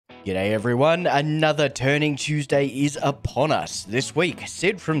G'day everyone, another Turning Tuesday is upon us. This week,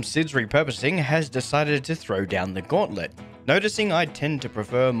 Sid from Sid's Repurposing has decided to throw down the gauntlet. Noticing I tend to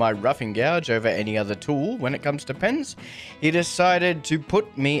prefer my roughing gouge over any other tool when it comes to pens, he decided to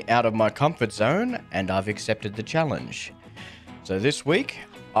put me out of my comfort zone, and I've accepted the challenge. So this week,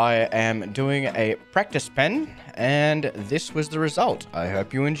 I am doing a practice pen, and this was the result. I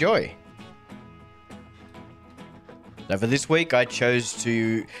hope you enjoy. So for this week, I chose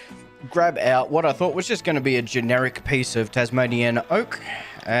to grab out what I thought was just going to be a generic piece of Tasmanian Oak,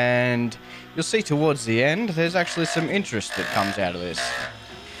 and you'll see towards the end, there's actually some interest that comes out of this.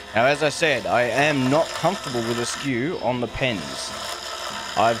 Now, as I said, I am not comfortable with a skew on the pens.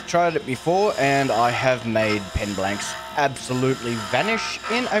 I've tried it before, and I have made pen blanks absolutely vanish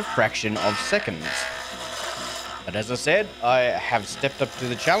in a fraction of seconds. But as I said, I have stepped up to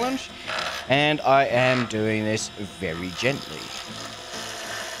the challenge, and I am doing this very gently.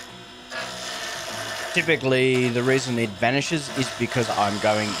 Typically, the reason it vanishes is because I'm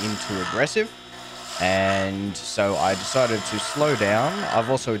going into aggressive, and so I decided to slow down.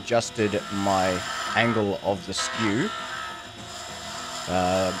 I've also adjusted my angle of the skew.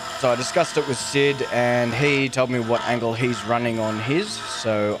 So I discussed it with Sid, and he told me what angle he's running on his,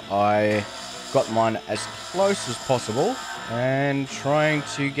 so I got mine as close as possible and trying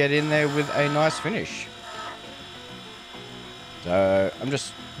to get in there with a nice finish. So I'm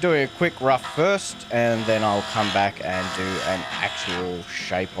just doing a quick rough first, and then I'll come back and do an actual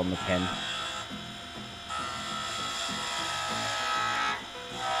shape on the pen.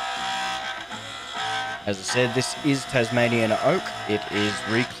 As I said, this is Tasmanian Oak. It is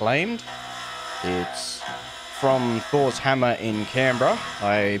reclaimed. It's from Thor's Hammer in Canberra.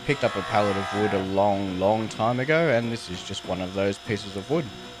 I picked up a pallet of wood a long time ago, and this is just one of those pieces of wood.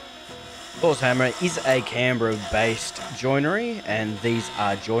 Thor's Hammer is a Canberra-based joinery, and these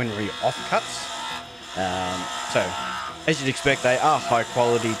are joinery offcuts. So, as you'd expect, they are high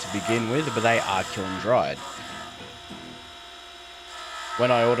quality to begin with, but they are kiln dried.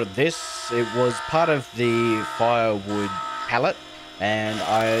 When I ordered this, it was part of the firewood pallet, and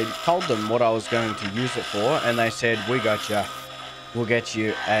I told them what I was going to use it for, and they said, "We got you. We'll get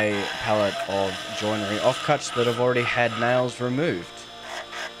you a pallet of joinery offcuts that have already had nails removed."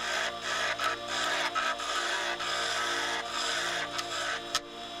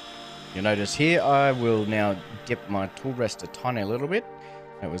 You'll notice here I will now dip my tool rest a tiny little bit.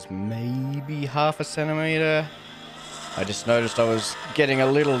 That was maybe half a centimeter. I just noticed I was getting a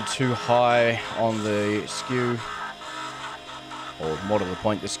little too high on the skew. Or more to the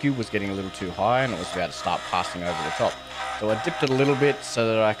point, the skew was getting a little too high and it was about to start passing over the top. So I dipped it a little bit so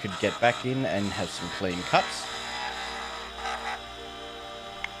that I could get back in and have some clean cuts.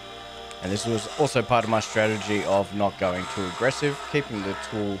 And this was also part of my strategy of not going too aggressive, keeping the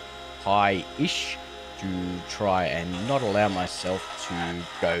tool high-ish to try and not allow myself to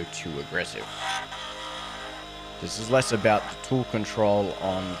go too aggressive. This is less about the tool control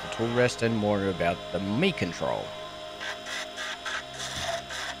on the tool rest and more about the me control.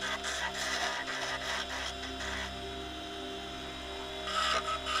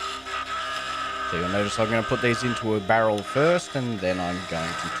 So you'll notice I'm going to put these into a barrel first, and then I'm going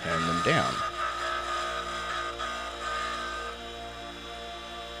to turn them down.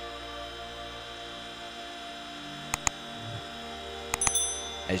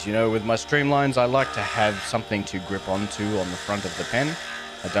 As you know, with my Streamlines, I like to have something to grip onto on the front of the pen.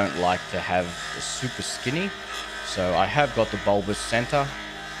 I don't like to have it super skinny, so I have got the bulbous center,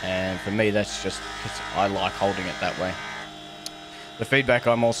 and for me that's just because I like holding it that way. The feedback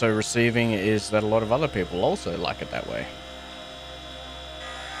I'm also receiving is that a lot of other people also like it that way.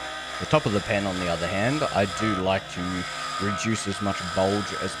 The top of the pen, on the other hand, I do like to reduce as much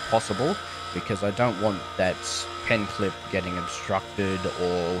bulge as possible, because I don't want that pen clip getting obstructed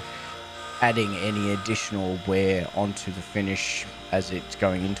or adding any additional wear onto the finish as it's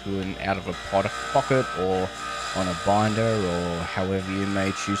going into and out of a pocket or on a binder, or however you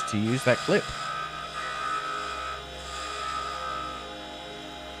may choose to use that clip.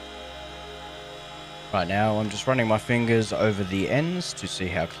 Right now I'm just running my fingers over the ends to see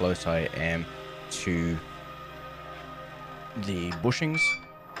how close I am to the bushings.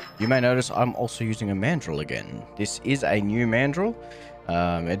 You may notice I'm also using a mandrel again. This is a new mandrel.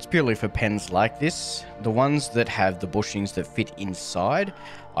 It's purely for pens like this. The ones that have the bushings that fit inside,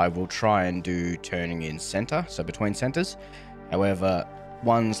 I will try and do turning in center, so between centers. However,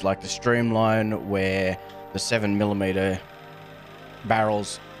 ones like the Streamline, where the 7mm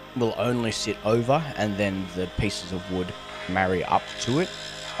barrels will only sit over and then the pieces of wood marry up to it,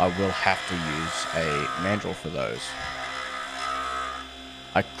 I will have to use a mandrel for those.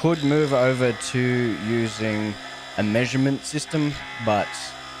 I could move over to using a measurement system, but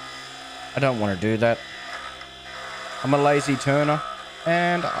I don't want to do that. I'm a lazy turner,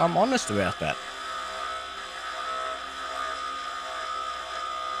 and I'm honest about that.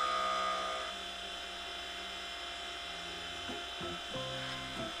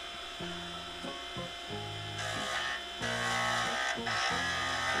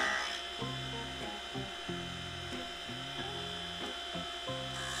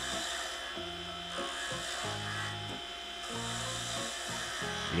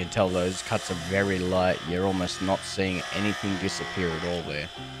 You can tell those cuts are very light. You're almost not seeing anything disappear at all there.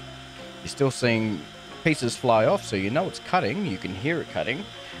 You're still seeing pieces fly off, so you know it's cutting. You can hear it cutting,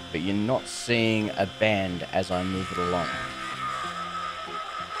 but you're not seeing a band as I move it along.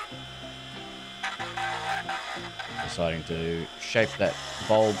 Deciding to shape that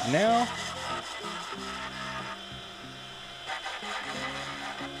bulb now.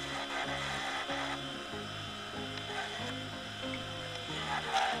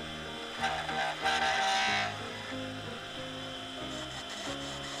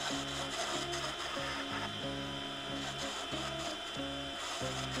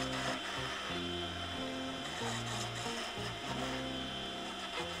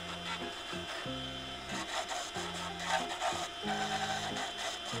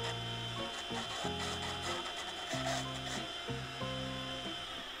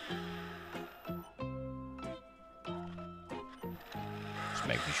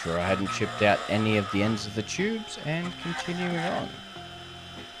 Making sure I hadn't chipped out any of the ends of the tubes and continuing on.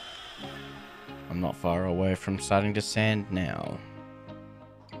 I'm not far away from starting to sand now.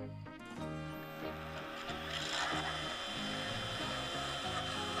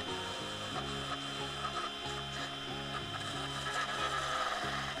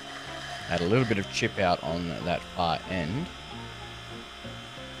 Had a little bit of chip out on that far end.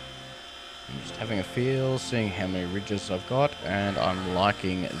 I'm just having a feel, seeing how many ridges I've got, and I'm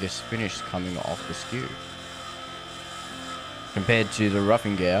liking this finish coming off the skew. Compared to the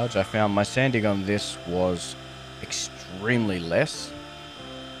roughing gouge, I found my sanding on this was extremely less,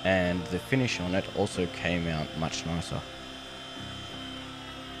 and the finish on it also came out much nicer.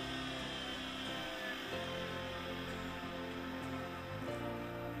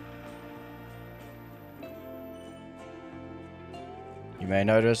 You may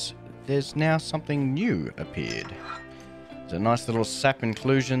notice there's now something new appeared. There's a nice little sap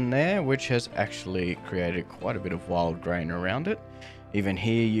inclusion there, which has actually created quite a bit of wild grain around it. Even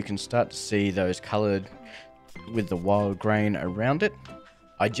here you can start to see those colored with the wild grain around it.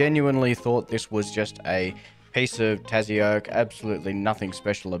 I genuinely thought this was just a piece of Tassie oak, absolutely nothing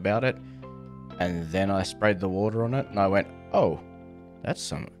special about it. And then I sprayed the water on it and I went, oh, that's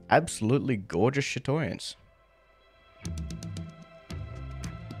some absolutely gorgeous chatoyance.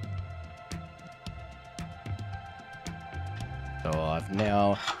 So I've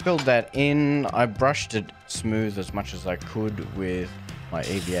now filled that in. I brushed it smooth as much as I could with my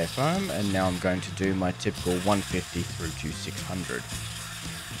EVA foam, and now I'm going to do my typical 150 through to 600.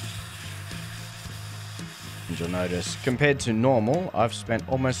 And you'll notice, compared to normal, I've spent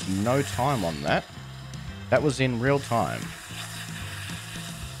almost no time on that. That was in real time.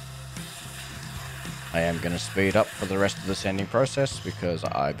 I am going to speed up for the rest of the sanding process because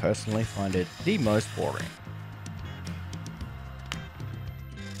I personally find it the most boring.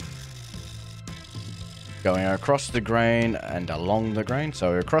 Going across the grain and along the grain.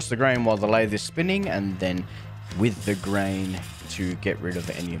 So across the grain while the lathe is spinning, and then with the grain to get rid of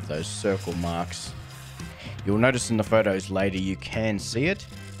any of those circle marks. You'll notice in the photos later you can see it,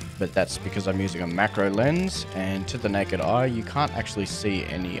 but that's because I'm using a macro lens, and to the naked eye you can't actually see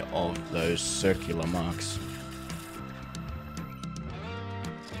any of those circular marks.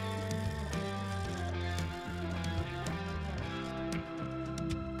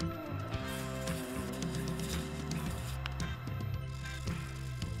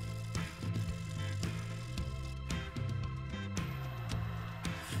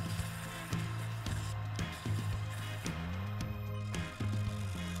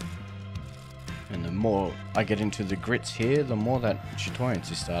 And the more I get into the grits here, the more that chatoyance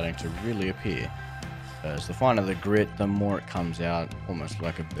is starting to really appear. As the finer the grit, the more it comes out, almost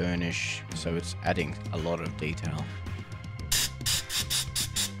like a burnish, so it's adding a lot of detail.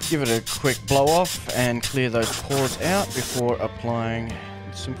 Give it a quick blow off and clear those pores out before applying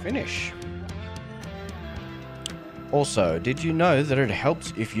some finish. Also, did you know that it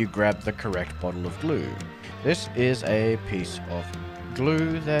helps if you grab the correct bottle of glue? This is a piece of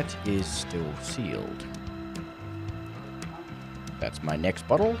glue that is still sealed. That's my next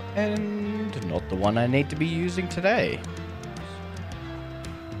bottle, and not the one I need to be using today.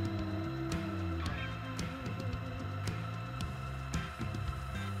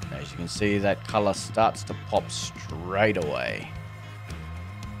 As you can see, that color starts to pop straight away.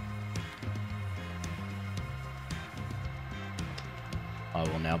 I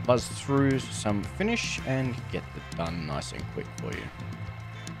will now buzz through some finish and get it done nice and quick for you.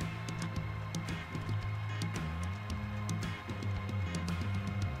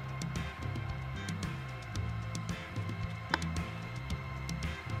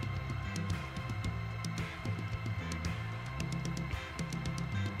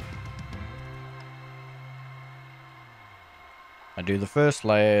 I do the first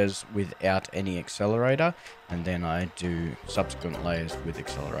layers without any accelerator, and then I do subsequent layers with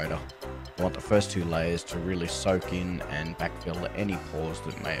accelerator. I want the first two layers to really soak in and backfill any pores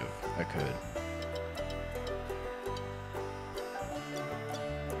that may have occurred.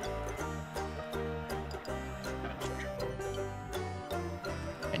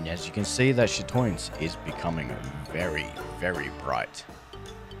 And as you can see, that chatoyance is becoming very, very bright.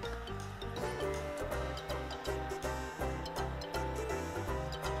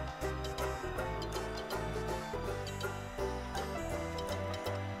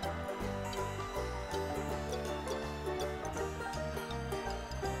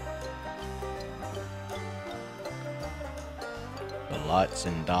 The lights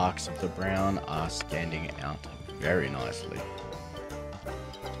and darks of the brown are standing out very nicely.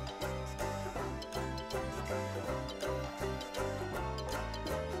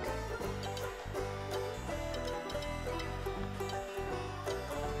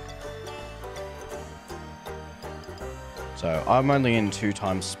 So I'm only in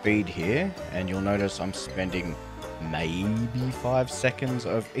 2x speed here, and you'll notice I'm spending maybe 5 seconds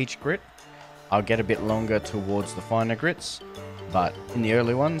of each grit. I'll get a bit longer towards the finer grits, but in the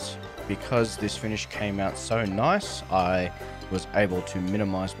early ones, because this finish came out so nice, I was able to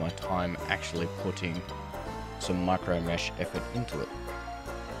minimize my time actually putting some micro mesh effort into it.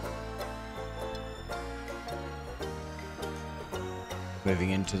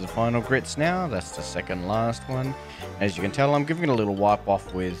 Moving into the final grits now, that's the second last one. As you can tell, I'm giving it a little wipe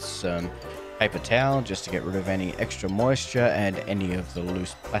off with some paper towel just to get rid of any extra moisture and any of the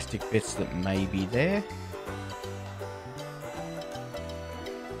loose plastic bits that may be there.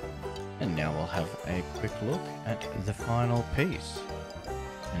 And now we'll have a quick look at the final piece.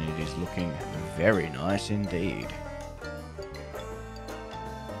 And it is looking very nice indeed.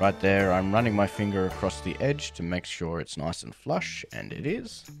 Right there, I'm running my finger across the edge to make sure it's nice and flush, and it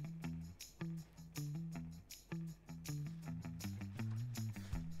is.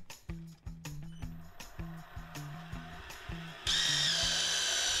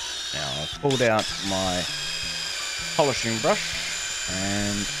 Now I've pulled out my polishing brush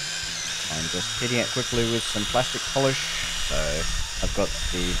and I'm just hitting it quickly with some plastic polish. So I've got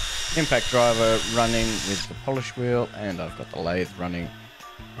the impact driver running with the polish wheel, and I've got the lathe running,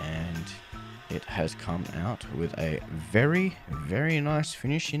 and it has come out with a very, very nice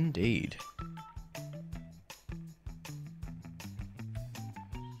finish indeed.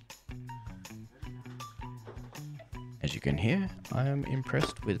 As you can hear, I am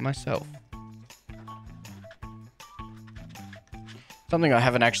impressed with myself. Something I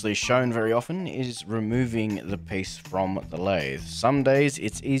haven't actually shown very often is removing the piece from the lathe. Some days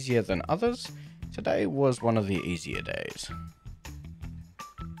it's easier than others. Today was one of the easier days.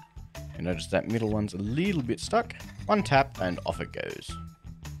 You notice that middle one's a little bit stuck. One tap and off it goes.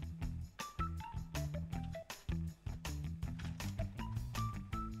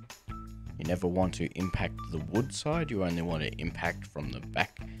 You never want to impact the wood side, you only want to impact from the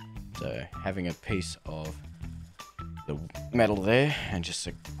back. So having a piece of the metal there and just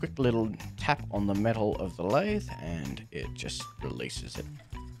a quick little tap on the metal of the lathe and it just releases it.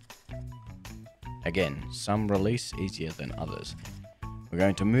 Again, some release easier than others. We're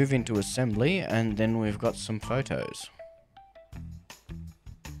going to move into assembly and then we've got some photos.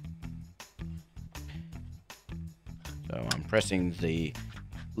 So I'm pressing the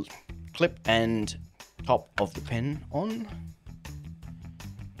clip and top of the pen on,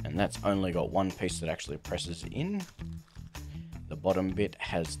 and that's only got one piece that actually presses in. The bottom bit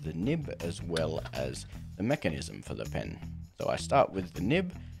has the nib as well as the mechanism for the pen. So I start with the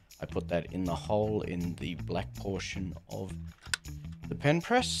nib, I put that in the hole in the black portion of the pen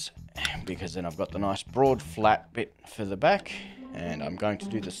press, because then I've got the nice broad flat bit for the back, and I'm going to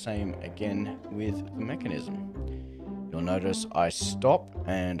do the same again with the mechanism. You'll notice I stop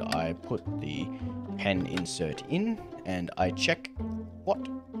and I put the pen insert in and I check what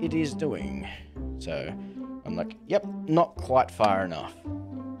it is doing. So I'm like, yep, not quite far enough.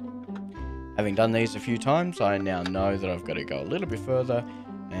 Having done these a few times, I now know that I've got to go a little bit further,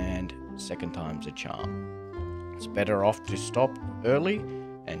 and second time's a charm. It's better off to stop early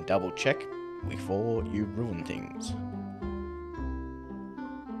and double check before you ruin things.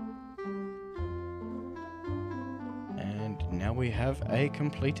 And now we have a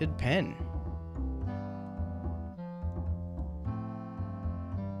completed pen.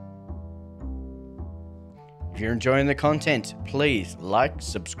 If you're enjoying the content, please like,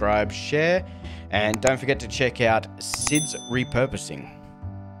 subscribe, share, and don't forget to check out Sid's repurposing.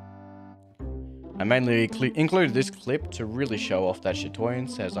 I mainly included this clip to really show off that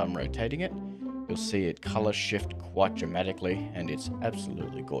chatoyance as I'm rotating it. You'll see it color shift quite dramatically, and it's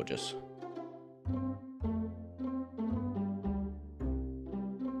absolutely gorgeous.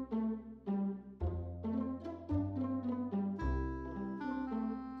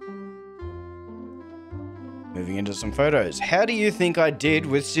 Moving into some photos. How do you think I did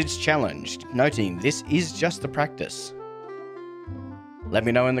with Sid's challenge? Noting this is just the practice. Let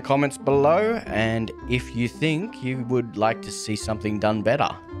me know in the comments below, and if you think you would like to see something done better.